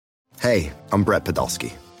Hey, I'm Brett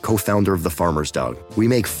Podolsky, co-founder of The Farmer's Dog. We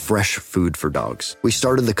make fresh food for dogs. We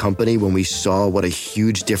started the company when we saw what a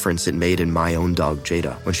huge difference it made in my own dog,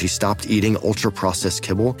 Jada, when she stopped eating ultra-processed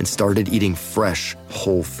kibble and started eating fresh,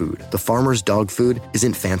 whole food. The Farmer's Dog food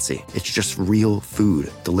isn't fancy. It's just real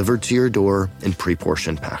food delivered to your door in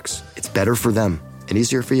pre-portioned packs. It's better for them and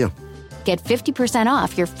easier for you. Get 50%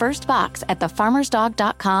 off your first box at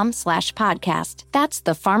thefarmersdog.com/podcast. That's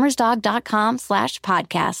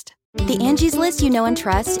thefarmersdog.com/podcast. The Angie's List you know and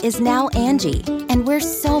trust is now Angie, and we're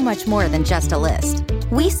so much more than just a list.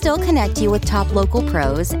 We still connect you with top local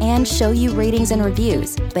pros and show you ratings and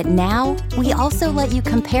reviews, but now we also let you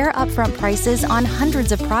compare upfront prices on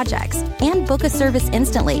hundreds of projects and book a service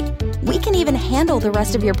instantly. We can even handle the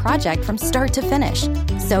rest of your project from start to finish.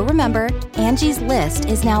 So remember, Angie's List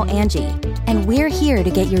is now Angie, and we're here to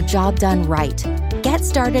get your job done right. Get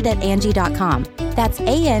started at Angie.com. That's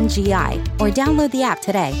ANGI, or download the app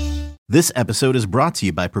today. This episode is brought to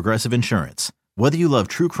you by Progressive Insurance. Whether you love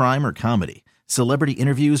true crime or comedy, celebrity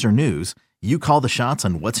interviews or news, you call the shots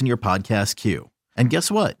on what's in your podcast queue. And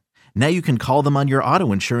guess what? Now you can call them on your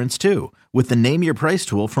auto insurance too, with the Name Your Price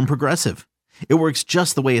tool from Progressive. It works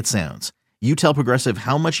just the way it sounds. You tell Progressive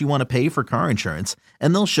how much you want to pay for car insurance,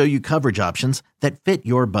 and they'll show you coverage options that fit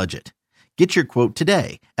your budget. Get your quote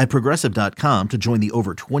today at Progressive.com to join the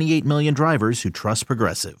over 28 million drivers who trust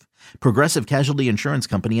Progressive. Progressive Casualty Insurance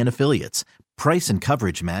Company and Affiliates. Price and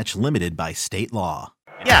coverage match limited by state law.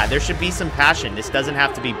 Yeah, there should be some passion. This doesn't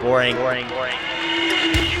have to be boring. You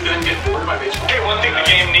done get bored by baseball? Hey, one thing the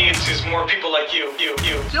game needs is more people like you.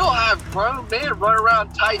 Still have grown men run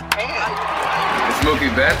around tight pants. It's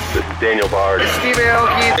Mookie Betts. This is Daniel Bard. It's Steve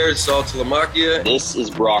Aoki. There's Sal Talamacchia. This is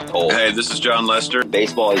Brock Holt. Hey, this is John Lester.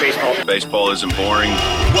 Baseball isn't boring.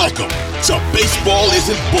 Welcome to Baseball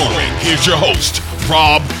Isn't Boring. Here's your host,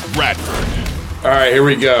 Rob Bradford. All right, here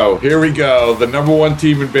we go. The number one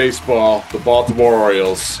team in baseball, the Baltimore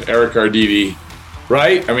Orioles, Eric Arditi.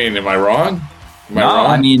 Right? I mean, am I wrong?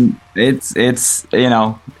 I mean, it's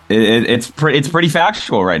pretty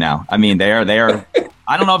factual right now. I mean, they are.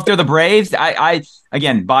 I don't know if they're the Braves. I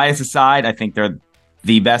again, bias aside, I think they're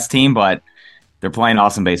the best team, but they're playing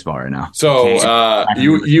awesome baseball right now. So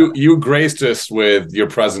you graced us with your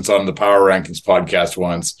presence on the Power Rankings podcast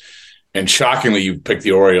once, and shockingly, you picked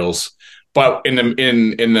the Orioles. But in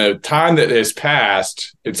the time that has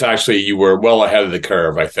passed, it's actually you were well ahead of the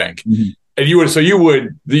curve, I think. Mm-hmm. And you want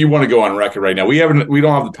to go on record right now. We don't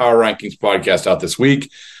have the Power Rankings podcast out this week,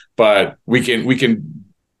 but we can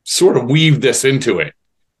sort of weave this into it.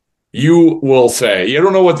 You will say, you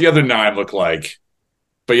don't know what the other 9 look like,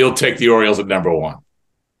 but you'll take the Orioles at number 1.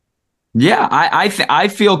 Yeah, I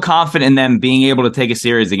feel confident in them being able to take a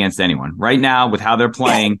series against anyone right now with how they're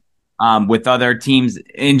playing, with other teams'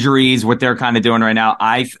 injuries, what they're kind of doing right now.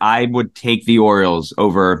 I would take the Orioles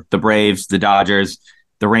over the Braves, the Dodgers,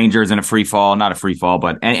 the Rangers in a free fall, not a free fall,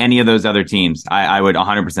 but any of those other teams, I would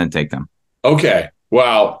 100% take them. Okay.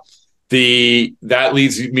 Well, that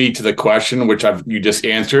leads me to the question, which you just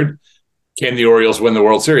answered. Can the Orioles win the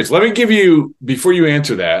World Series? Let me give you, before you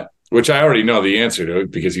answer that, which I already know the answer to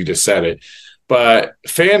because you just said it, but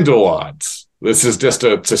FanDuel odds. This is just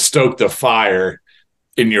to stoke the fire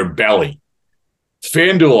in your belly.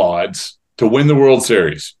 FanDuel odds to win the World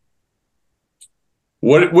Series.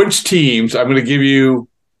 Which teams, I'm going to give you,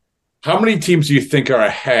 how many teams do you think are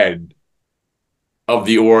ahead of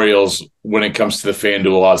the Orioles when it comes to the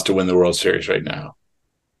FanDuel odds to win the World Series right now?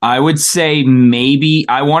 I would say maybe,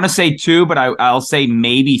 I want to say 2, but I'll say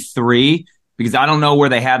maybe 3, because I don't know where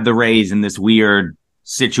they have the Rays in this weird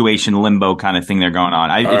situation, limbo kind of thing they're going on.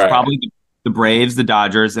 It's probably the Braves, the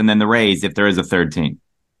Dodgers, and then the Rays if there is a third team.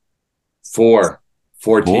 4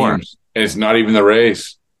 teams. And it's not even the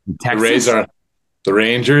Rays. Texas? The Rays are the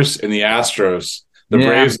Rangers and the Astros. The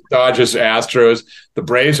Braves, Dodgers, Astros. The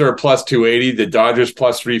Braves are plus 280. The Dodgers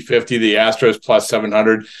plus 350. The Astros plus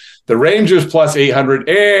 700. The Rangers plus 800.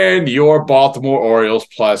 And your Baltimore Orioles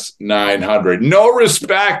plus 900. No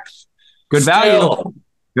respect. Good value.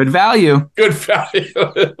 Good value.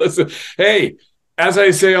 Listen, hey, as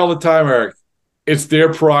I say all the time, Eric, it's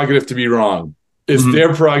their prerogative to be wrong.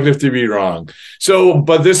 Their prerogative to be wrong. So,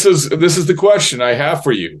 but this is the question I have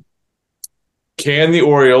for you. Can the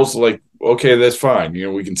Orioles, okay, that's fine.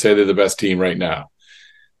 We can say they're the best team right now.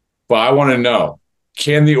 But I want to know,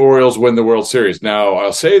 can the Orioles win the World Series? Now,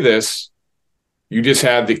 I'll say this. You just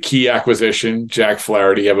had the key acquisition, Jack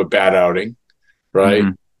Flaherty, have a bad outing, right?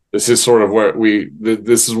 Mm-hmm. This is sort of where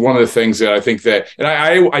this is one of the things that I think that, and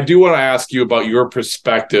I do want to ask you about your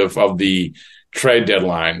perspective of the trade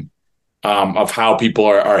deadline, of how people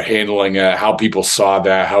are handling it, how people saw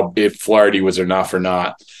that, if Flaherty was enough or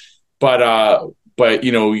not. But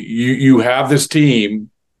you have this team,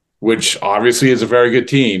 which obviously is a very good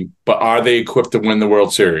team, but are they equipped to win the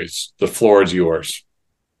World Series? The floor is yours.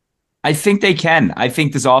 I think they can. I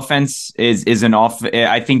think this offense is an off.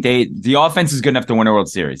 I think the offense is good enough to win a World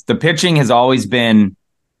Series. The pitching has always been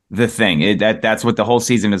the thing. That's what the whole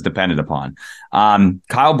season is dependent upon.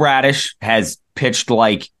 Kyle Bradish has pitched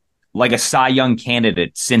like a Cy Young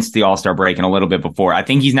candidate since the All-Star break and a little bit before. I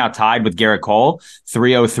think he's now tied with Garrett Cole,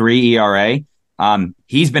 3.03 ERA.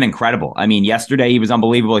 He's been incredible. I mean, yesterday he was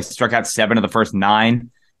unbelievable. He struck out 7 of the first 9.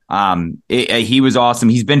 He was awesome.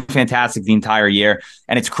 He's been fantastic the entire year.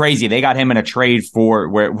 And it's crazy. They got him in a trade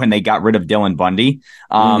when they got rid of Dylan Bundy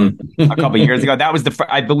a couple years ago. That was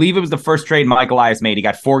I believe it was the first trade Michael Elias made. He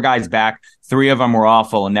got 4 guys back. 3 of them were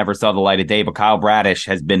awful and never saw the light of day. But Kyle Bradish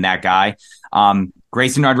has been that guy.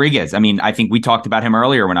 Grayson Rodriguez. I mean, I think we talked about him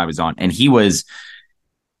earlier when I was on, and he was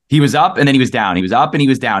up and then he was down. He was up and he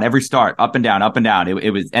was down every start, up and down, up and down.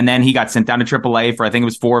 It was, and then he got sent down to AAA for, I think it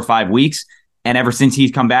was 4 or 5 weeks. And ever since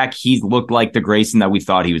he's come back, he's looked like the Grayson that we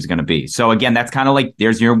thought he was going to be. So again, that's kind of like,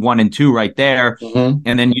 there's your 1 and 2 right there. Mm-hmm.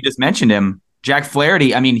 And then you just mentioned him, Jack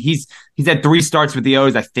Flaherty. I mean, he's had 3 starts with the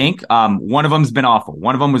O's, I think. One of them's been awful.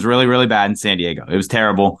 One of them was really, really bad in San Diego. It was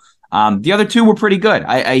terrible. The other 2 were pretty good.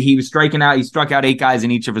 He was striking out. He struck out 8 guys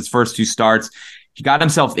in each of his first 2 starts. He got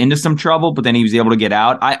himself into some trouble, but then he was able to get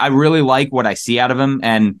out. I really like what I see out of him.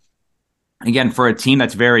 And again, for a team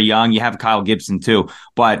that's very young, you have Kyle Gibson too.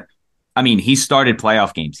 But I mean, he started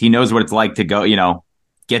playoff games. He knows what it's like to go,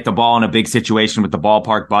 get the ball in a big situation with the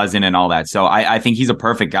ballpark buzzing and all that. So I think he's a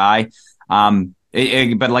perfect guy.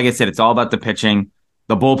 But like I said, it's all about the pitching.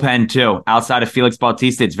 The bullpen, too. Outside of Felix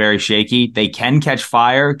Bautista, it's very shaky. They can catch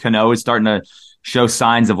fire. Cano is starting to show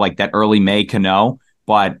signs of like that early May Cano.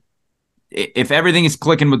 But if everything is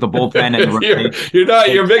clicking with the bullpen, and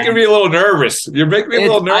you're making me a little nervous. You're making me a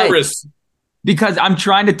little nervous. Because I'm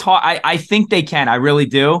trying to talk. I think they can. I really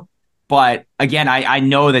do. But again, I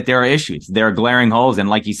know that there are issues. There are glaring holes. And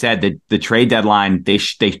like you said, the trade deadline, they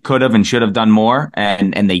could have and should have done more,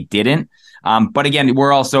 and they didn't. But again,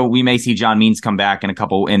 we may see John Means come back in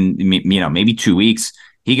maybe 2 weeks.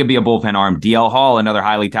 He could be a bullpen arm. DL Hall, another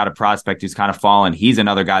highly touted prospect who's kind of fallen. He's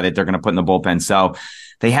another guy that they're going to put in the bullpen. So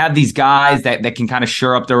they have these guys that can kind of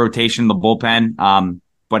shore up their rotation in the bullpen.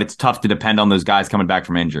 But it's tough to depend on those guys coming back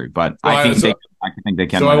from injury. But I think they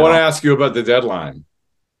can. So I want to ask you about the deadline.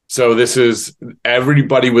 So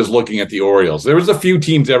everybody was looking at the Orioles. There was a few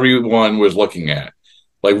teams everyone was looking at.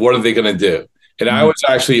 Like, what are they going to do? And I was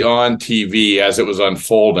actually on TV as it was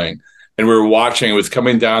unfolding, and we were watching. It was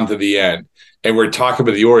coming down to the end, and we're talking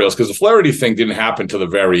about the Orioles because the Flaherty thing didn't happen to the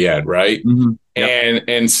very end, right? Mm-hmm. Yep.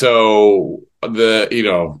 And so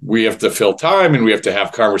we have to fill time and we have to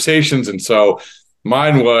have conversations. And so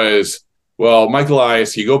mine was, well, Michael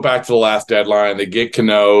Elias, you go back to the last deadline, they get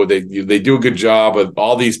Cano, they do a good job of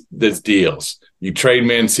all these deals. You trade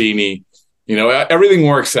Mancini, everything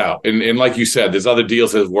works out. And like you said, there's other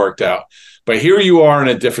deals that have worked out. But here you are in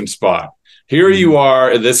a different spot. Here you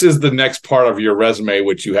are. This is the next part of your resume,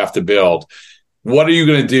 which you have to build. What are you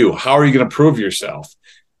going to do? How are you going to prove yourself?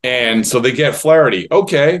 And so they get Flaherty.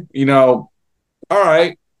 Okay, all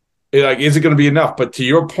right. Is it going to be enough? But to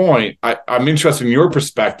your point, I'm interested in your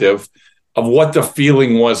perspective of what the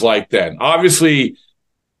feeling was like then. Obviously,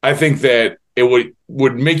 I think that it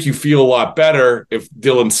would make you feel a lot better if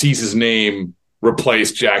Dylan Cease's name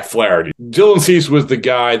replaced Jack Flaherty. Dylan Cease was the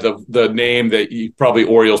guy, the name that probably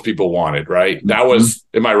Orioles people wanted, right? That was,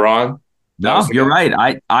 am I wrong? No, you're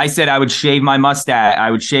right. I said I would shave my mustache. I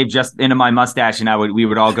would shave just into my mustache, and we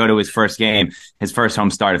would all go to his first game, his first home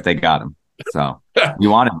start if they got him. So you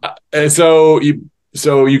want him. And so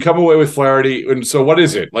you come away with Flaherty. And so what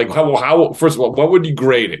is it? Like how first of all, what would you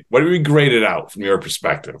grade it? What would we grade it out from your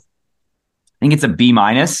perspective? I think it's a B-.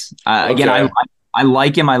 Again, I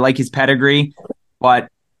like him. I like his pedigree. But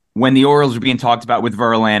when the Orioles were being talked about with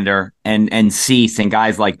Verlander and Cease and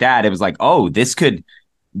guys like that, it was like, oh, this could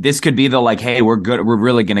be the like, hey, we're good. We're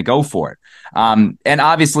really going to go for it. And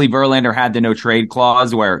obviously Verlander had the no trade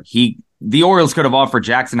clause where the Orioles could have offered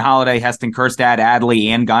Jackson Holliday, Heston Kjerstad, Adley,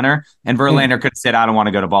 and Gunnar, and Verlander could have said, I don't want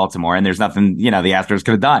to go to Baltimore. And there's nothing, the Astros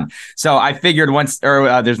could have done. So I figured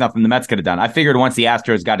there's nothing the Mets could have done. I figured once the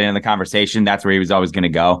Astros got into the conversation, that's where he was always going to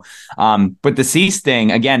go. But the Cease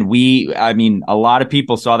thing, again, a lot of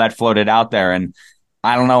people saw that floated out there, and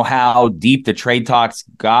I don't know how deep the trade talks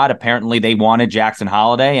got. Apparently they wanted Jackson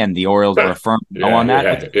Holliday, and the Orioles were firm no on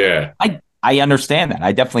that. Yeah. I understand that.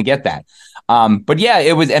 I definitely get that. But yeah,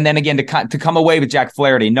 it was, and then again to come away with Jack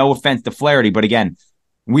Flaherty. No offense to Flaherty, but again,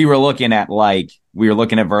 we were looking at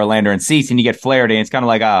Verlander and Cease, and you get Flaherty, and it's kind of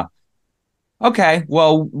like Okay,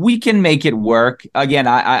 well, we can make it work. Again,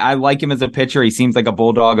 I like him as a pitcher. He seems like a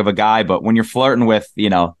bulldog of a guy, but when you're flirting with,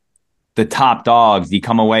 the top dogs, you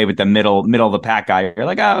come away with the middle of the pack guy. You're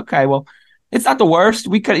like, oh, okay, well, it's not the worst.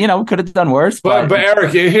 We could have done worse. But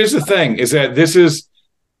Eric, here's the thing: is that this is,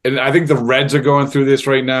 and I think the Reds are going through this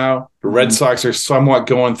right now. The Red Sox are somewhat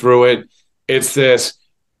going through it. It's this.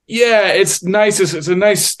 Yeah, it's nice. It's a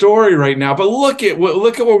nice story right now, but look at what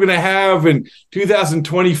we're going to have in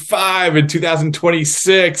 2025 and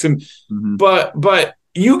 2026, and but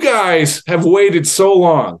you guys have waited so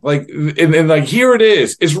long, like and like here it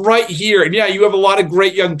is, it's right here, and yeah, you have a lot of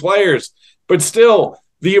great young players, but still,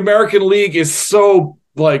 the American League is so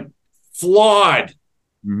like flawed.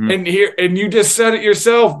 And you just said it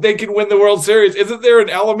yourself, they can win the World Series. Isn't there an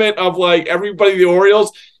element of like everybody, the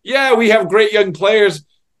Orioles? Yeah, we have great young players.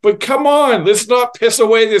 But come on, let's not piss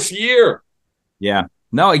away this year. Yeah.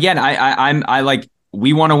 No, again, I like,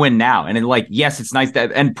 we want to win now. And yes, it's nice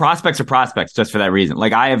that, and prospects are prospects just for that reason.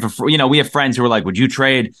 Like we have friends who are like, would you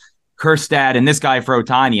trade Kerstad and this guy for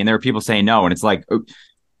Ohtani? And there are people saying no. And it's like,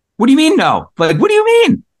 what do you mean no? Like, what do you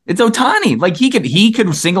mean? It's Ohtani. Like he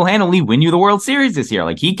could single-handedly win you the World Series this year.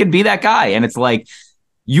 Like he could be that guy. And it's like,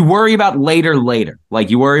 you worry about later. Like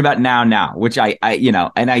you worry about now, which I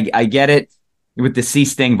get it with the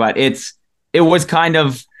cease thing, but it was kind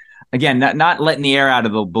of, again, not letting the air out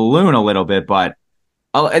of the balloon a little bit, but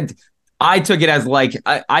I took it as like,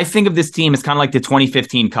 I think of this team as kind of like the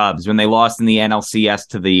 2015 Cubs when they lost in the NLCS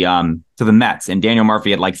to the Mets, and Daniel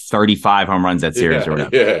Murphy had like 35 home runs that series or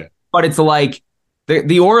whatever. Yeah. But it's like,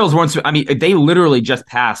 the Orioles weren't. I mean, they literally just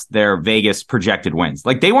passed their Vegas projected wins.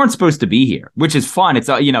 Like they weren't supposed to be here, which is fun. It's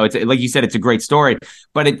it's like you said, it's a great story.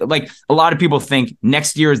 But like a lot of people think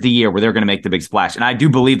next year is the year where they're going to make the big splash, and I do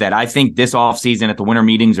believe that. I think this offseason at the winter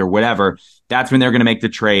meetings or whatever, that's when they're going to make the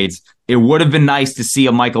trades. It would have been nice to see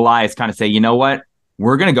a Mike Elias kind of say, you know what,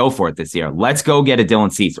 we're going to go for it this year. Let's go get a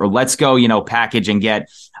Dylan Cease, or let's go, package and get,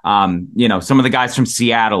 some of the guys from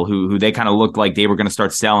Seattle who they kind of looked like they were going to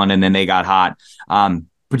start selling and then they got hot.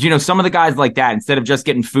 But some of the guys like that, instead of just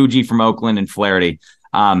getting Fuji from Oakland and Flaherty.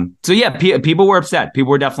 So yeah, people were upset. People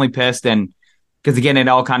were definitely pissed. And because again, it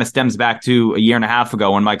all kind of stems back to a year and a half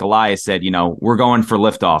ago when Mike Elias said, we're going for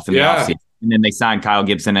liftoff in the offseason. And then they signed Kyle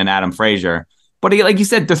Gibson and Adam Frazier. But like you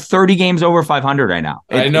said, they're 30 games over 500 right now.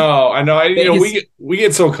 I know. We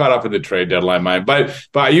get so caught up in the trade deadline, Mike.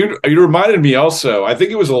 But you reminded me also. I think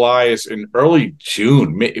it was Elias in early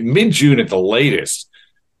June, mid-June at the latest,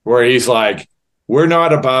 where he's like, "We're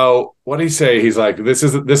not about what did he say?" He's like, "This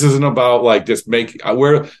isn't about like just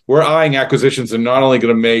we're eyeing acquisitions and not only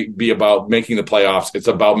going to be about making the playoffs. It's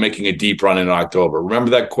about making a deep run in October." Remember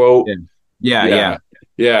that quote? Yeah.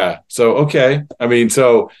 So okay, I mean,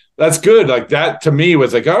 so. That's good. Like that to me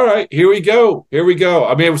was like, all right, here we go.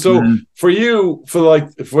 I mean, so for you,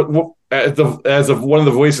 as of one of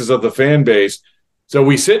the voices of the fan base, so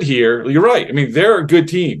we sit here. You're right. I mean, they're a good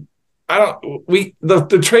team.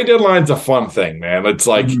 The trade deadline's a fun thing, man. It's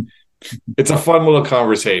like it's a fun little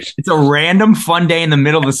conversation. It's a random fun day in the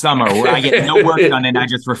middle of the summer where I get no work done and I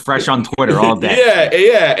just refresh on Twitter all day.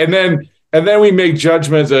 Yeah, and then we make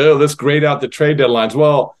judgments. Let's grade out the trade deadlines.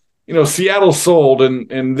 Well. Seattle sold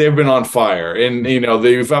and they've been on fire. And,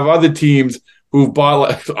 they have other teams who've bought,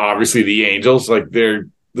 like, obviously the Angels, like they're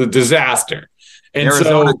the disaster. And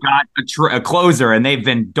Arizona got a closer and they've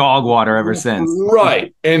been dog water ever since.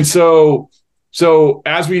 Right. And so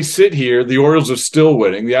as we sit here, the Orioles are still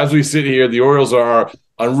winning. As we sit here, the Orioles are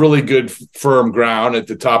on really good, firm ground at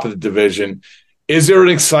the top of the division. Is there an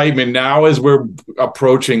excitement now as we're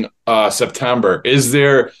approaching September?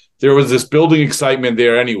 There was this building excitement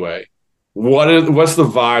there anyway. What's the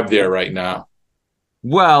vibe there right now?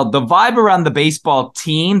 Well, the vibe around the baseball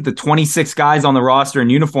team, the 26 guys on the roster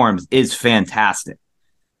in uniforms, is fantastic.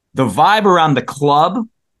 The vibe around the club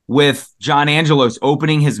with John Angelos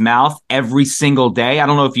opening his mouth every single day. I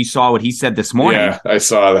don't know if you saw what he said this morning. Yeah, I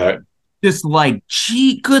saw that. Just like,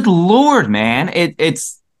 gee, good Lord, man.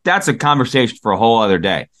 That's a conversation for a whole other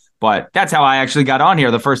day. But that's how I actually got on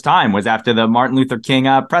here the first time, was after the Martin Luther King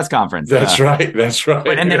press conference. That's right.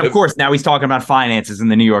 And then, of course, now he's talking about finances in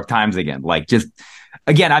the New York Times again. Like, just,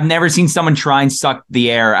 again, I've never seen someone try and suck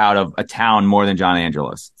the air out of a town more than John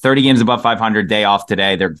Angelos. 30 games above 500, day off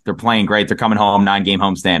today. They're playing great. They're coming home, 9-game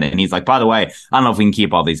homestand. And he's like, by the way, I don't know if we can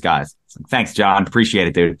keep all these guys. Like, thanks, John. Appreciate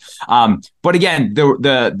it, dude. But again,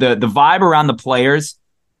 the vibe around the players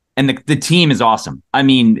and the team is awesome. I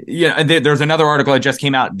mean, there's another article that just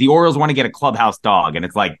came out. The Orioles want to get a clubhouse dog. And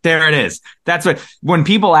it's like, there it is. That's what, when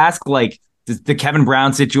people ask, like, the Kevin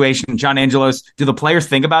Brown situation, John Angelos, do the players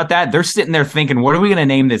think about that? They're sitting there thinking, what are we going to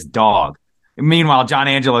name this dog? Meanwhile, John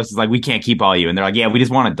Angelos is like, we can't keep all you. And they're like, yeah, we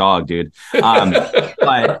just want a dog, dude.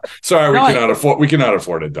 But sorry, we cannot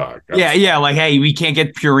afford a dog. Yeah. Like, hey, we can't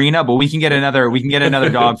get Purina, but we can get another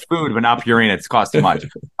dog's food, but not Purina. It's cost too much.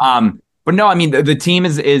 But no, I mean, the team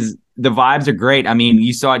is the vibes are great. I mean,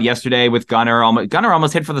 you saw it yesterday with Gunnar. Gunnar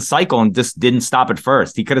almost hit for the cycle and just didn't stop at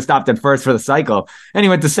first. He could have stopped at first for the cycle. And he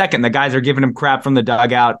went to second. The guys are giving him crap from the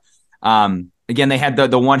dugout. Again, they had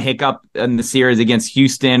the one hiccup in the series against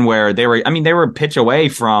Houston where they were a pitch away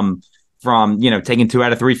from taking 2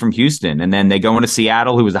 out of 3 from Houston. And then they go into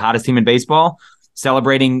Seattle, who was the hottest team in baseball,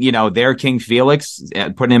 celebrating, their King Felix,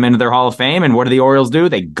 putting him into their Hall of Fame. And what do the Orioles do?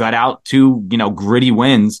 They gut out 2, gritty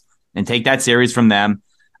wins and take that series from them.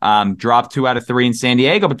 Drop 2 out of 3 in San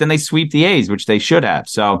Diego, but then they sweep the A's, which they should have.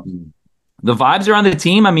 So the vibes around the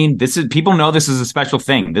team, I mean, people know this is a special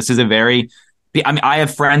thing. This is I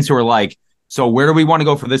have friends who are like, so where do we want to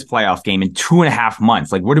go for this playoff game in 2.5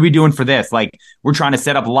 months? Like, what are we doing for this? Like, we're trying to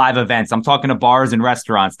set up live events. I'm talking to bars and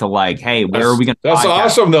restaurants to like, hey, where are we going to? That's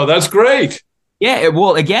awesome, though. That's great. Yeah,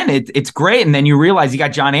 well, again, it's great. And then you realize you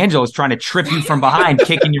got John Angelos trying to trip you from behind,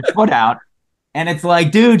 kicking your foot out. And it's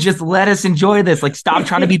like, dude, just let us enjoy this. Like, stop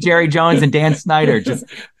trying to be Jerry Jones and Dan Snyder. Just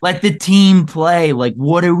let the team play. Like,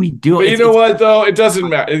 what are we doing? But you know what, though? It doesn't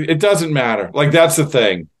matter. It doesn't matter. Like, that's the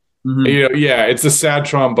thing. Mm-hmm. It's a sad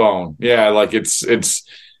trombone. Yeah, like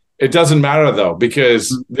it doesn't matter, though,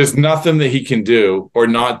 because there's nothing that he can do or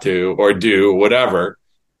not do or do whatever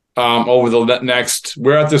over the next.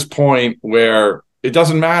 We're at this point where it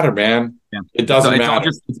doesn't matter, man. Yeah. It doesn't matter.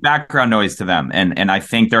 It's background noise to them, and I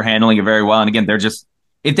think they're handling it very well. And again,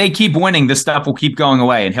 if they keep winning, this stuff will keep going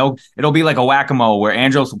away, and it'll be like a whack-a-mole where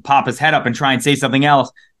Angelos will pop his head up and try and say something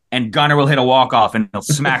else, and Gunnar will hit a walk-off, and he'll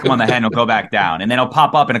smack him on the head, and he'll go back down, and then he'll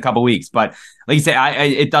pop up in a couple weeks. But like you say,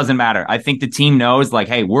 it doesn't matter. I think the team knows, like,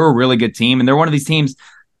 hey, we're a really good team, and they're one of these teams.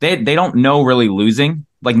 They don't know really losing.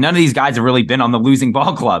 Like, none of these guys have really been on the losing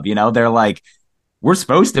ball club. They're like, we're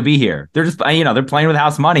supposed to be here. They're just, they're playing with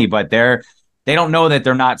house money, but they don't know that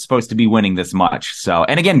they're not supposed to be winning this much. So,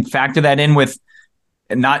 and again, factor that in with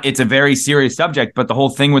it's a very serious subject, but the whole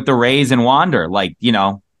thing with the Rays and Wander, like,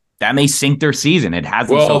 that may sink their season. It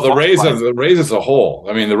hasn't. Well, the Rays as a whole.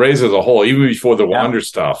 I mean, the Rays as a whole, even before the Wander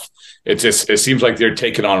stuff, it seems like they're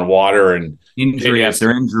taking on water and injury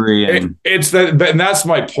after injury. And that's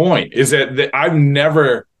my point. Is that I've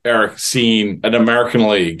never, Eric, seen an American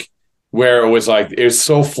League where it was like it was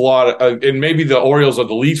so flawed, and maybe the Orioles are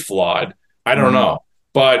the least flawed. I don't know,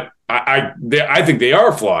 but I think they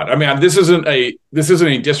are flawed. I mean, this isn't a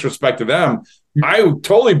disrespect to them. I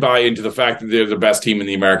totally buy into the fact that they're the best team in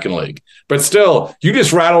the American League. But still, you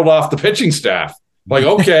just rattled off the pitching staff. Like,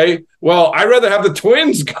 okay, well, I'd rather have the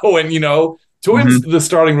Twins go in, the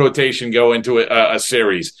starting rotation go into a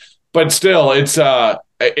series. But still, it's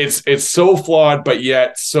so flawed, but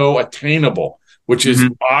yet so attainable, which is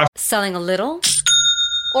awesome. Selling a little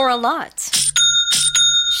or a lot?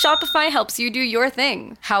 Shopify helps you do your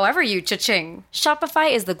thing, however you cha-ching.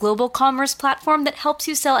 Shopify is the global commerce platform that helps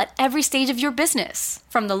you sell at every stage of your business.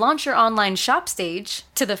 From the launch your online shop stage,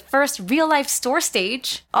 to the first real-life store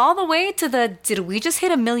stage, all the way to the did we just hit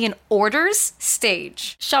 1 million orders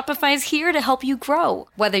stage. Shopify is here to help you grow.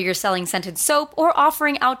 Whether you're selling scented soap or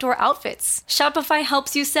offering outdoor outfits, Shopify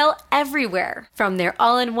helps you sell everywhere. From their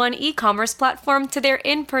all-in-one e-commerce platform to their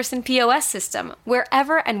in-person POS system,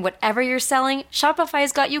 wherever and whatever you're selling,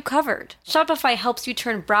 Shopify's got you covered. Shopify helps you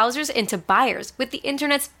turn browsers into buyers with the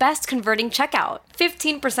internet's best converting checkout.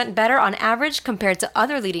 15% better on average compared to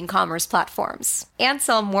other leading commerce platforms. And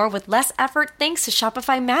sell more with less effort thanks to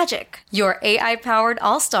Shopify Magic, your AI-powered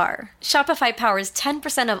all-star. Shopify powers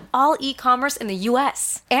 10% of all e-commerce in the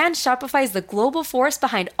US. And Shopify is the global force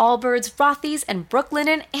behind Allbirds, Rothy's, and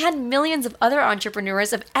Brooklinen, and millions of other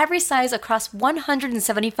entrepreneurs of every size across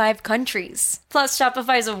 175 countries. Plus,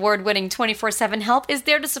 Shopify's award-winning 24/7 help is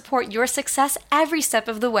there to support your success every step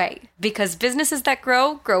of the way. Because businesses that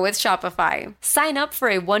grow with Shopify. Sign up for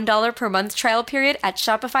a $1 per month trial period at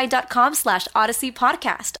shopify.com/Odyssey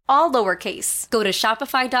Podcast, all lowercase. Go to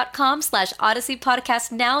shopify.com/Odyssey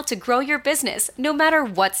Podcast now to grow your business, no matter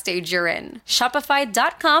what stage you're in.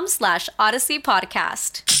 Shopify.com/Odyssey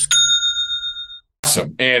Podcast.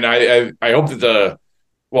 Awesome. And I hope that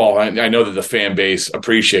I know that the fan base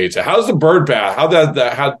appreciates it. How's the bird bath? How'd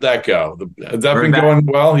that go? Has that been going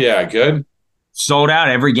well? Yeah, good. Sold out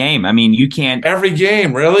every game. I mean, you can't. Every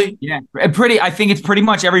game, really? Yeah. I think it's pretty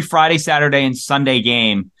much every Friday, Saturday, and Sunday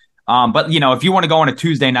game. But, if you want to go on a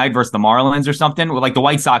Tuesday night versus the Marlins or something, like the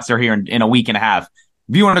White Sox are here in a week and a half.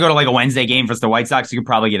 If you want to go to like a Wednesday game versus the White Sox, you could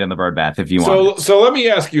probably get in the bird bath if you want. So let me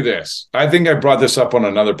ask you this. I think I brought this up on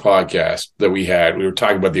another podcast that we had. We were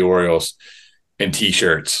talking about the Orioles. and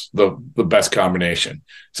T-shirts, the best combination.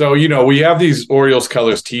 So, we have these Orioles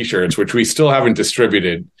colors T-shirts, which we still haven't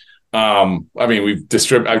distributed. I've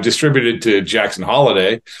distributed to Jackson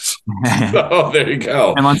Holiday. So there you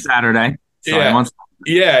go. I'm on Saturday.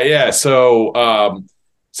 Yeah. So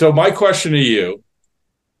my question to you,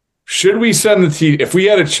 should we send if we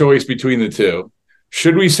had a choice between the two,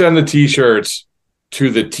 should we send the T-shirts to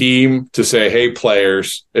the team to say, hey,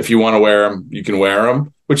 players, if you want to wear them, you can wear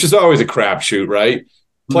them, which is always a crapshoot, right?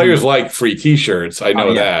 Players like free T-shirts. I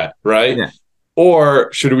know that, right? Yeah. Or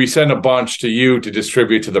should we send a bunch to you to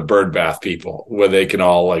distribute to the bird bath people where they can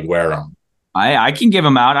all wear them? I can give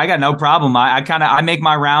them out. I got no problem. I make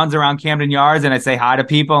my rounds around Camden Yards and I say hi to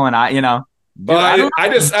people and But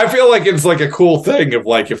I feel like it's a cool thing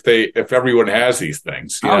if everyone has these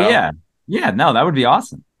things. Yeah. No, that would be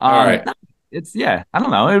awesome. All right. I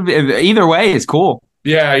don't know. Either way is cool.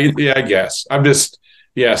 Yeah, I guess. I'm just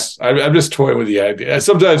toying with the idea.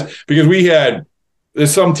 Sometimes because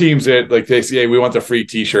there's some teams that they say, hey, we want the free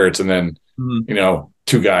T-shirts, and then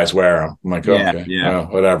two guys wear them. I'm like, okay,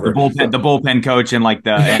 whatever. The bullpen coach and and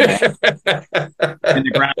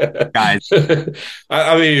the ground guys.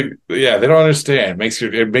 I mean, they don't understand.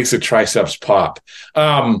 It makes the triceps pop.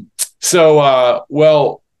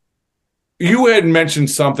 You had mentioned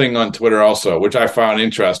something on Twitter also, which I found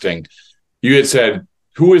interesting. You had said,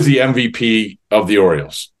 who is the MVP of the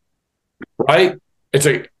Orioles? Right? It's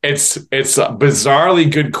a bizarrely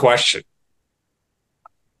good question.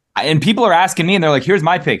 And people are asking me and they're like, here's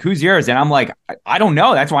my pick. Who's yours? And I'm like, I don't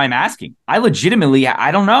know. That's why I'm asking. I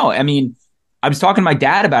don't know. I mean, I was talking to my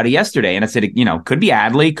dad about it yesterday and I said, could be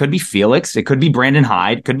Adley, could be Felix. It could be Brandon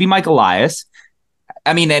Hyde, could be Mike Elias.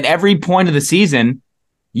 I mean, at every point of the season,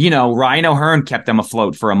 Ryan O'Hearn kept them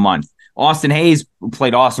afloat for a month. Austin Hayes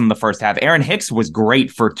played awesome the first half. Aaron Hicks was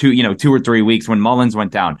great for 2 or 3 weeks when Mullins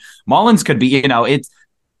went down. Mullins could be, it's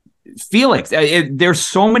Felix. There's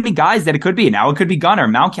so many guys that it could be. Now it could be Gunnar.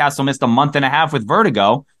 Mountcastle missed a month and a half with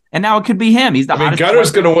vertigo, and now it could be him. He's the hottest.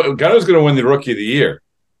 Gunner's going to win the Rookie of the Year.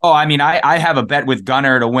 Oh, I mean, I have a bet with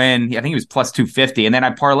Gunnar to win. I think he was plus 250, and then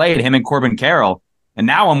I parlayed him and Corbin Carroll. And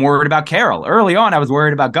now I'm worried about Carroll. Early on, I was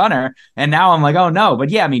worried about Gunnar, and now I'm like, oh no. But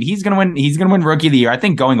yeah, I mean, he's gonna win. He's gonna win Rookie of the Year. I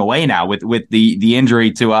think going away now with the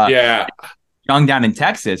injury to Young down in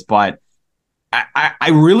Texas. But I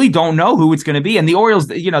really don't know who it's gonna be. And the Orioles,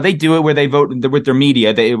 they do it where they vote with their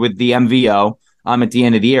media, with the MVO at the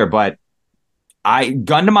end of the year. But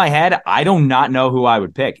gun to my head, I do not know who I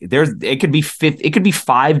would pick. It could be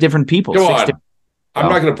 5 different people. Go on. I'm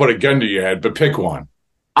not gonna put a gun to your head, but pick one.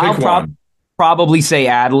 I'll probably say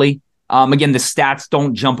Adley. Again, the stats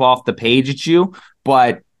don't jump off the page at you,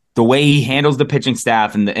 but the way he handles the pitching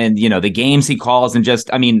staff and the games he calls and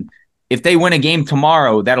if they win a game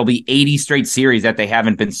tomorrow, that'll be 80 straight series that they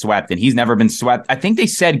haven't been swept, and he's never been swept. I think they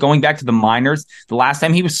said going back to the minors, the last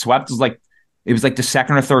time he was swept was the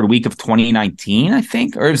second or third week of 2019, I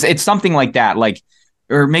think, or it's something like that,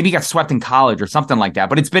 or maybe he got swept in college or something like that.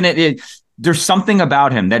 But it's been there's something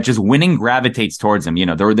about him that just winning gravitates towards him.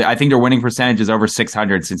 I think their winning percentage is over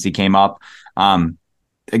 600 since he came up.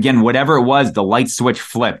 Again, whatever it was, the light switch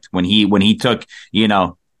flipped when he took,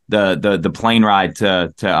 the plane ride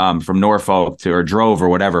to from Norfolk or drove or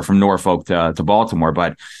whatever from Norfolk to Baltimore.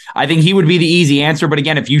 But I think he would be the easy answer. But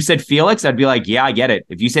again, if you said Felix, I'd be like, yeah, I get it.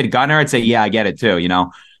 If you said Gunnar, I'd say, yeah, I get it too.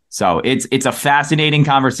 So it's a fascinating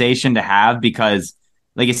conversation to have because,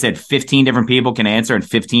 like I said, 15 different people can answer, and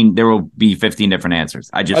there will be 15 different answers.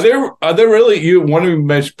 Are there really one of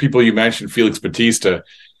the people you mentioned, Felix Bautista?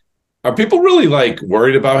 Are people really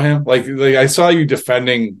worried about him? Like I saw you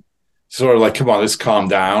defending, sort of come on, let's calm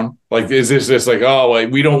down. Is this and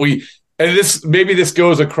this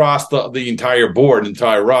goes across the entire board,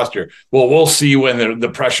 entire roster. Well, we'll see when the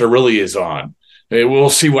pressure really is on. We'll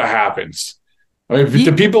see what happens. I mean,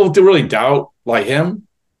 do people really doubt him?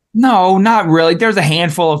 No, not really. There's a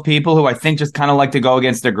handful of people who I think just kind of like to go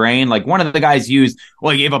against the grain. One of the guys he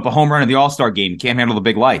gave up a home run at the All-Star game. Can't handle the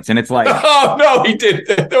big lights. And it's oh, no, he did.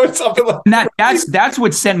 There was something like that's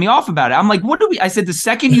what sent me off about it. I'm like, I said, the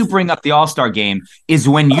second you bring up the All-Star game is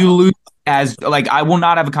when you lose I will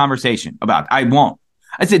not have a conversation about it. I won't.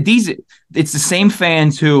 I said, it's the same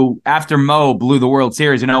fans who, after Mo blew the World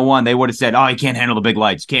Series in 2001, they would have said, oh, he can't handle the big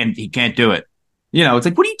lights. He can't do it. It's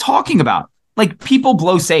what are you talking about? People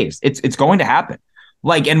blow saves. It's going to happen.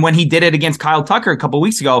 And when he did it against Kyle Tucker a couple of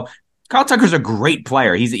weeks ago, Kyle Tucker's a great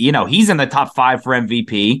player. He's in the top 5 for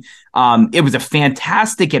MVP. It was a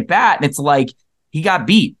fantastic at bat, and it's he got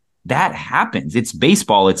beat. That happens. It's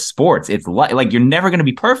baseball. It's sports. It's you're never going to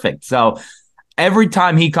be perfect. So every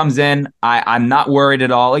time he comes in, I'm not worried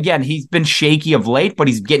at all. Again, he's been shaky of late, but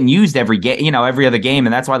he's getting used every game, every other game.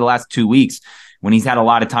 And that's why the last 2 weeks when he's had a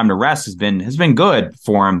lot of time to rest has been good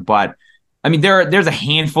for him. But I mean, there's a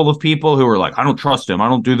handful of people who are like, I don't trust him. I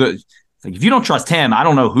don't do the. Like, if you don't trust him, I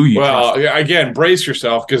don't know who you trust. Well, again, brace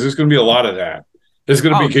yourself because there's going to be a lot of that. There's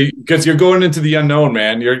going to be because you're going into the unknown,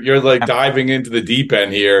 man. You're like diving into the deep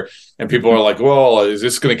end here, and people are like, "Well, is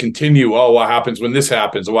this going to continue? Oh, what happens when this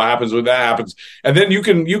happens? What happens when that happens?" And then you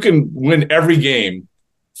can win every game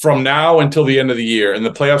from now until the end of the year, and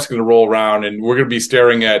the playoffs are going to roll around, and we're going to be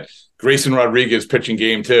staring at Grayson Rodriguez pitching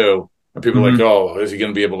game 2, and people are like, "Oh, is he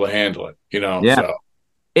going to be able to handle it?" Yeah. So.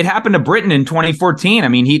 It happened to Britton in 2014. I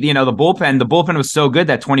mean, the bullpen was so good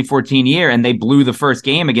that 2014 year, and they blew the first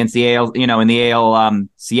game against the AL, in the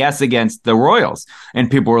ALCS against the Royals. And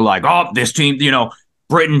people were like, "Oh, this team,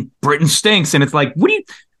 Britton stinks." And it's like, what do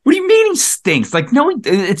you mean he stinks? Like, no,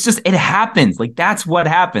 it's just, it happens. Like, that's what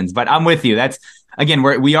happens. But I'm with you. That's, again,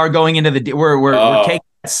 we are going into we're taking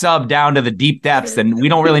sub down to the deep depths, and we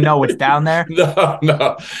don't really know what's down there.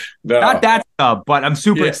 No. Not that sub, but I'm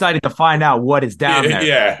super excited to find out what is down there.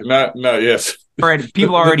 Yeah, yes.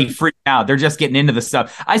 People are already freaking out. They're just getting into the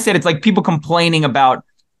stuff. I said it's like people complaining about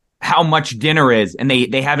how much dinner is, and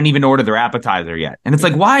they haven't even ordered their appetizer yet. And it's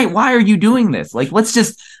like, why are you doing this? Like, let's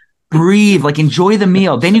just breathe, like enjoy the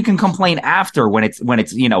meal. Then you can complain after when it's a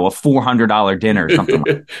 $400 dinner or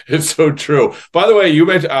something. It's so true. By the way, you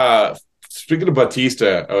mentioned speaking of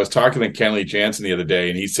Bautista, I was talking to Kenley Jansen the other day,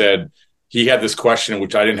 and he said he had this question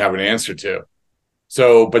which I didn't have an answer to.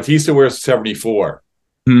 So Bautista wears 74.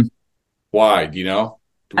 Why? Do you know?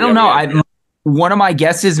 I don't know. One of my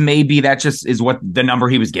guesses maybe that just is what the number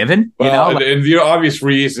he was given. Well, and the obvious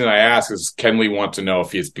reason I ask is Kenley wants to know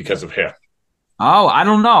if it's because of him. Oh, I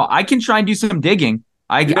don't know. I can try and do some digging.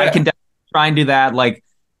 I can definitely try and do that. Like,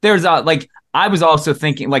 there's I was also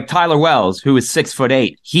thinking, like, Tyler Wells, who is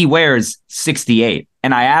 6'8", he wears 68.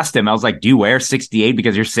 And I asked him, I was like, "Do you wear 68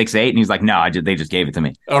 because you're 6'8"? And he's like, "No, they just gave it to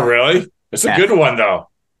me." Oh, really? It's a good one, though.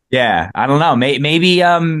 Yeah, I don't know. Maybe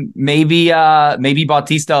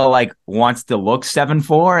Bautista wants to look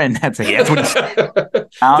 7'4", and that's what he's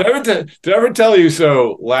Did I ever tell you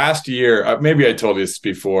so? Last year, maybe I told you this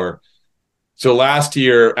before. So last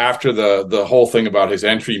year, after the whole thing about his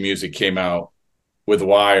entry music came out with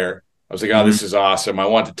Wire, I was like, "Oh, this is awesome. I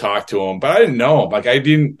want to talk to him," but I didn't know him. Like, I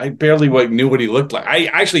barely knew what he looked like. I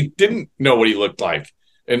actually didn't know what he looked like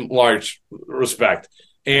in large respect.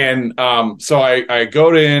 And so I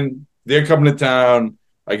go in, they're coming to town.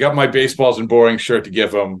 I got my Baseballs and Boring shirt to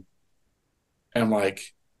give him. And I'm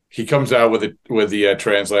like, he comes out with the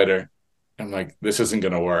translator. I'm like, this isn't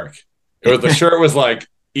going to work. The shirt was like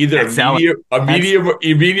either a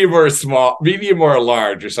medium or a small, medium or a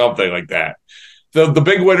large or something like that. The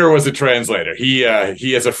big winner was a translator. He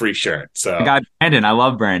has a free shirt. So I got Brandon. I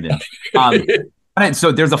love Brandon.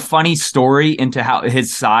 So there's a funny story into how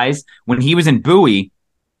his size. When he was in Bowie,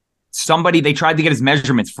 they tried to get his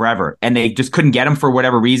measurements forever, and they just couldn't get him for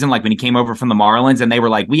whatever reason. Like when he came over from the Marlins, and they were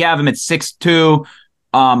like, "We have him at 6'2",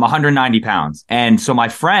 190 pounds." And so my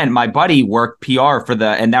buddy worked PR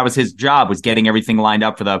and that was his job, was getting everything lined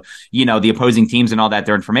up for the opposing teams and all that,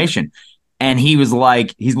 their information. And he was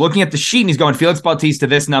like, he's looking at the sheet and he's going, "Felix Bautista,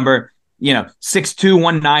 this number, 6'2",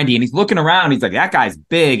 190. And he's looking around. He's like, "That guy's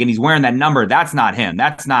big and he's wearing that number. That's not him.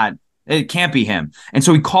 It can't be him." And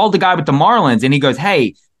so he called the guy with the Marlins and he goes,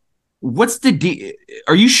 "Hey, what's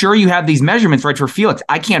are you sure you have these measurements right for Felix?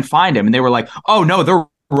 I can't find him." And they were like, "Oh no, they're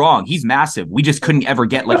wrong. He's massive. We just couldn't ever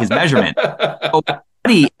get his measurement." So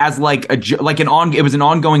as it was an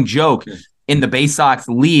ongoing joke in the Bay Sox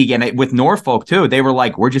league and with Norfolk too. They were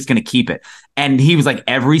like, "We're just going to keep it." And he was like,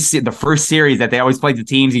 the first series that they always played the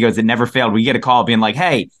teams, he goes, "It never failed. We get a call being like,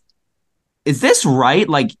 'Hey, is this right?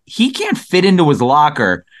 Like, he can't fit into his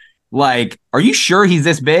locker. Like, are you sure he's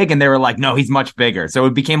this big?" And they were like, "No, he's much bigger." So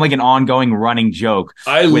it became like an ongoing running joke.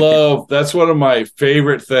 That's one of my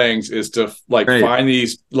favorite things is to find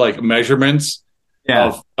these measurements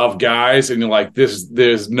of guys, and you're like,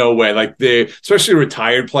 there's no way. Like, especially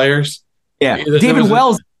retired players. Yeah, David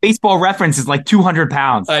Wells' Baseball Reference is like 200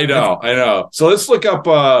 pounds. I know. So let's look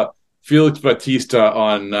up Felix Bautista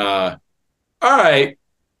on. All right,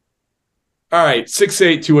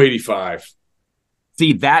 6'8", 285.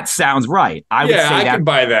 See, that sounds right. I would say I can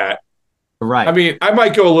buy that. Right. I mean, I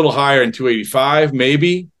might go a little higher in 285,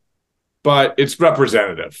 maybe, but it's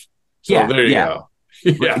representative. So there you go.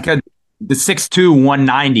 Yeah. Because the 6'2",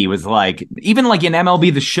 190 was even in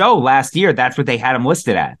MLB The Show last year, that's what they had him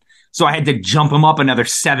listed at. So I had to jump him up another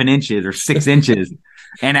 7 inches or 6 inches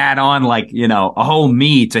and add on a whole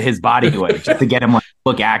me to his body weight just to get him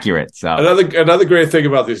look accurate. So another great thing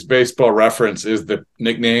about this Baseball Reference is the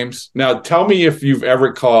nicknames. Now, tell me if you've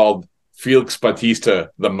ever called Felix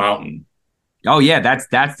Bautista the Mountain. Oh yeah,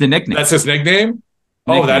 that's the nickname. That's his nickname?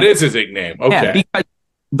 Oh, that is his nickname. Okay. Yeah, because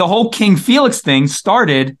the whole King Felix thing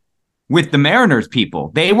started with the Mariners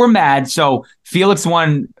people. They were mad. So Felix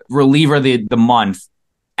won reliever the month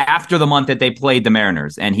after the month that they played the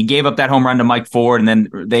Mariners. And he gave up that home run to Mike Ford, and then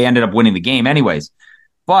they ended up winning the game anyways.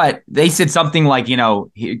 But they said something like,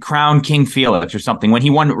 crown King Felix or something when he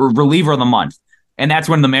won reliever of the month. And that's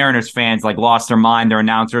when the Mariners fans lost their mind. Their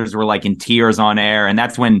announcers were in tears on air. And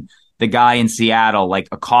that's when the guy in Seattle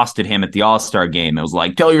accosted him at the All-Star game. It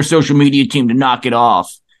was tell your social media team to knock it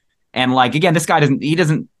off. And again, this guy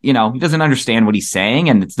doesn't understand what he's saying,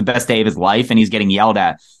 and it's the best day of his life, and he's getting yelled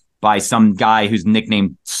at by some guy who's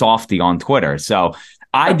nicknamed Softy on Twitter. So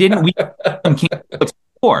we King Felix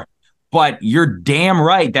before, but you're damn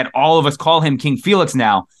right that all of us call him King Felix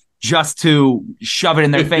now just to shove it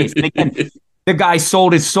in their face. And again, the guy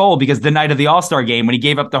sold his soul because the night of the All-Star game when he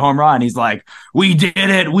gave up the home run, he's like, "We did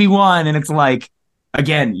it, we won," and it's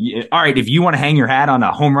again, all right, if you want to hang your hat on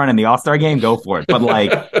a home run in the All-Star game, go for it. But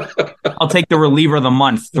I'll take the reliever of the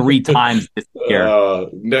month 3 times this year.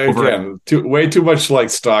 Way too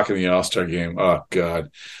much stock in the All-Star game. Oh God.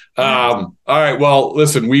 All right. Well,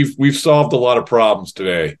 listen, we've solved a lot of problems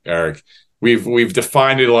today, Eric. We've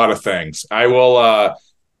defined a lot of things. I will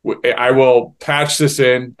patch this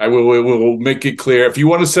in. We'll make it clear. If you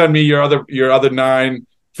want to send me your other 9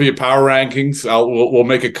 for your power rankings, we'll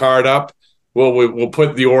make a card up. We'll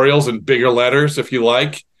put the Orioles in bigger letters if you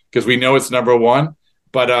like, because we know it's number 1.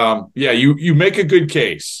 But you make a good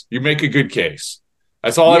case. You make a good case.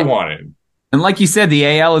 That's all I wanted. And like you said,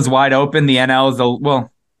 the AL is wide open. The NL is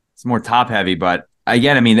it's more top heavy. But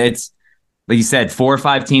again, it's like you said, 4 or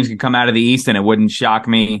 5 teams can come out of the East, and it wouldn't shock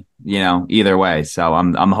me, either way. So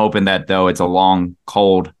I'm hoping that though it's a long,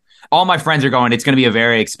 cold. All my friends are going. It's going to be a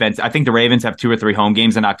very expensive. I think the Ravens have 2 or 3 home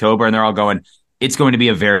games in October, and they're all going. It's going to be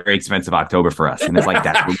a very expensive October for us. And it's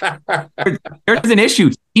that. There's an issue.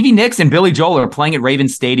 Stevie Nicks and Billy Joel are playing at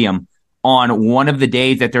Ravens Stadium on one of the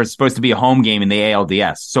days that there's supposed to be a home game in the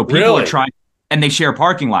ALDS. So people are trying, and they share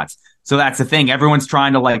parking lots. So that's the thing. Everyone's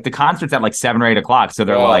trying to the concert's at 7 or 8 o'clock. So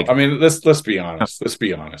they're let's be honest. Let's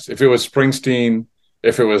be honest. If it was Springsteen,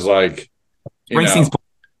 if it was Springsteen's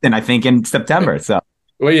I think in September. So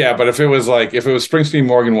well, yeah, but if it was Springsteen,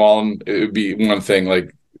 Morgan Wallen, it would be one thing.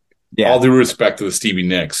 All due respect to the Stevie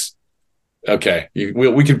Nicks. Okay,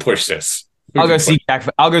 we can push this. I'll go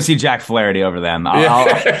see Jack Flaherty over them.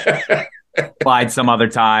 I'll slide some other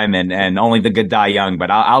time, and only the good die young. But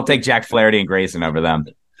I'll take Jack Flaherty and Grayson over them.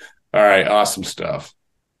 All right, awesome stuff.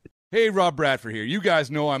 Hey, Rob Bradford here. You guys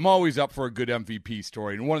know I'm always up for a good MVP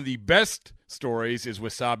story, and one of the best stories is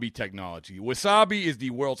Wasabi Technology. Wasabi is the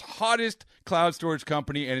world's hottest cloud storage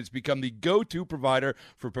company, and it's become the go-to provider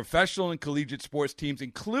for professional and collegiate sports teams,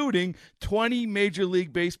 including 20 Major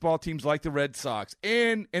League Baseball teams like the Red Sox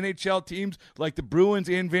and NHL teams like the Bruins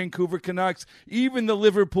and Vancouver Canucks. Even the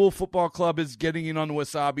Liverpool Football Club is getting in on the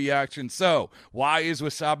Wasabi action. So, why is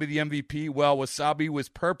Wasabi the MVP? Well, Wasabi was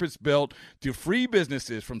purpose-built to free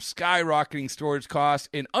businesses from skyrocketing storage costs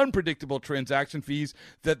and unpredictable transaction fees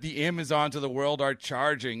that the Amazons of the world are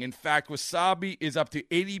charging. In fact, Wasabi is up to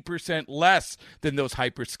 80% less than those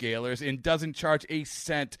hyperscalers and doesn't charge a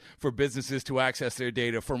cent for businesses to access their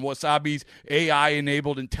data. From Wasabi's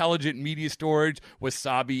AI-enabled intelligent media storage,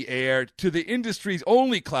 Wasabi Air, to the industry's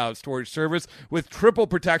only cloud storage service with triple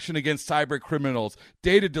protection against cyber criminals,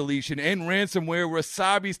 data deletion, and ransomware,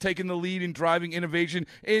 Wasabi's taken the lead in driving innovation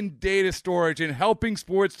in data storage and helping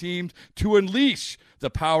sports teams to unleash the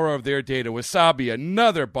power of their data. Wasabi,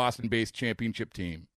 another Boston-based championship team.